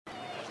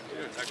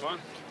doing, Tyquan?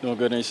 Doing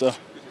good, and yourself?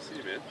 Good to see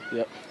you, man.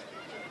 Yep.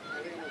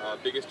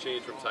 Biggest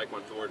change from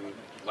Tyquan Thornton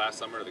last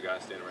summer to the guy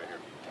standing right here?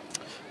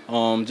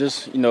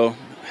 Just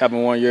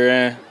having 1 year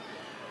in,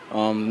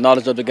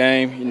 knowledge of the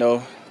game,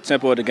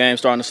 tempo of the game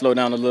starting to slow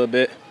down a little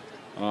bit,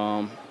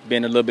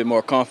 being a little bit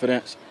more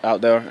confident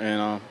out there,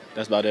 and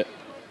that's about it.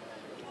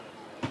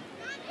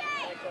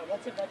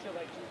 What's a veteran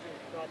like Juju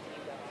brought to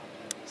you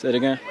guys? Say it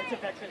again. What's a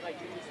veteran like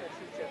Juju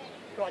Smith-Schuster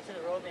brought to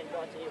the room and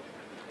brought to you?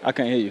 I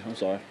can't hear you. I'm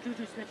sorry.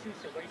 Juju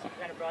Smith-Schuster, what do you think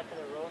kind of brought to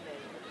the room,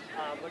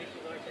 and what did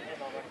you learn from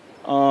him already?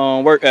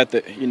 Work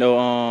ethic.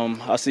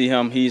 I see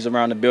him. He's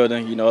around the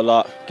building, a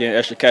lot, getting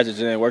extra catches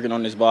in, working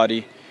on his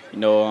body. I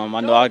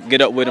know I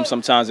get up with him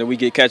sometimes and we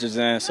get catches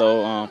in.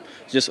 So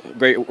just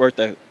great work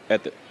ethic.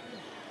 Tyquan,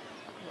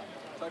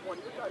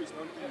 your guys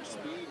known for your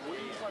speed. What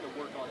are you trying to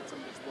work on in some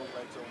of this low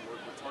red zone work?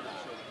 What's harder to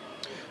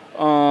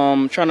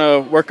show? Trying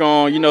to work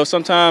on,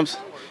 sometimes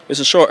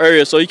it's a short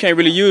area, so you can't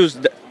really use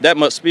that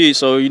much speed.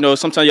 So,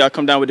 sometimes y'all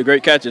come down with the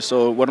great catches.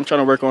 So what I'm trying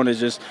to work on is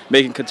just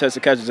making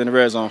contested catches in the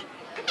red zone.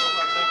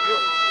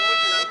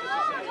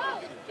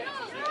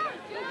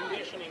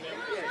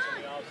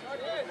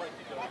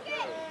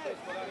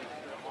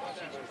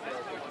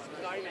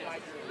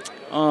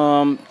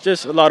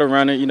 Just a lot of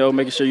running,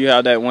 making sure you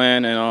have that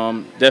win,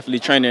 and definitely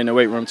training in the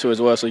weight room too as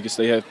well, so you can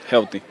stay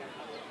healthy.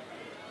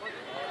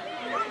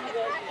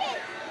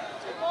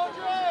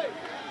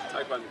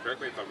 Tyquan,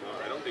 correct me if I'm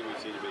wrong, I don't think we've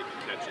seen you make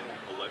a catch in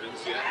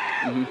 11s yet.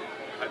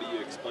 How do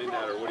you explain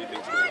that, or what do you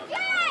think's going on?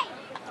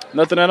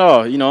 Nothing at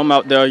all. I'm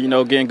out there,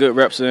 getting good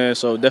reps in,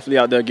 so definitely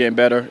out there getting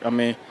better.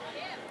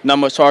 Not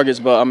much targets,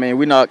 but,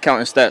 we're not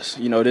counting stats.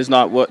 This is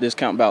not what this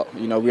count about.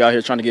 We out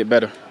here trying to get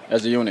better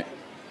as a unit.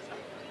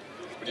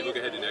 When you look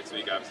ahead to next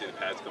week, obviously the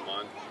pads come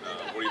on.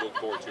 What do you look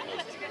forward to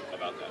most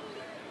about that?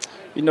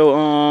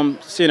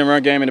 Seeing the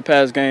run game and the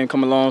pass game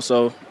come along,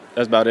 so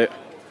that's about it.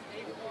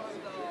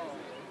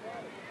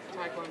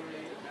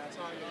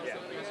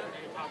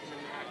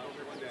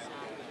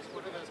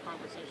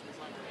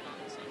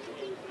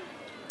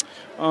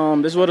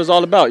 This is what it's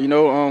all about,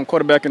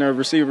 quarterback and a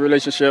receiver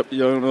relationship.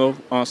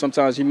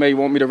 Sometimes he may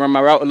want me to run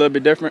my route a little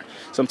bit different.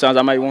 Sometimes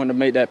I might want to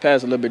make that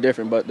pass a little bit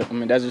different, but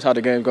that's just how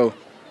the game goes.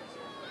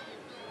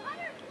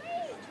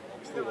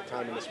 Still a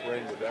time in the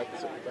spring with that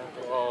specific back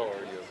at all, or are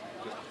you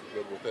just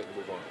good with it and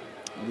move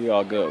on? We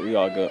all good. We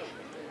all good.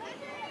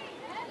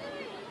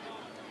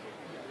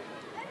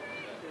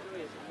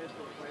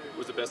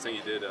 What's the best thing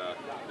you did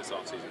this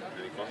offseason?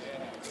 Any fun?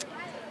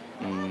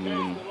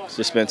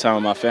 Just spend time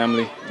with my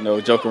family,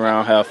 joke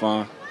around, have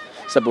fun,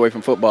 step away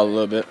from football a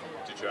little bit.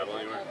 Did you travel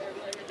anywhere?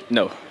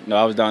 No,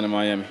 I was down in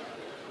Miami.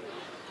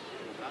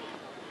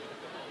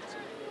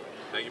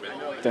 Thank you,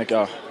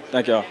 man.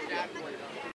 Thank y'all.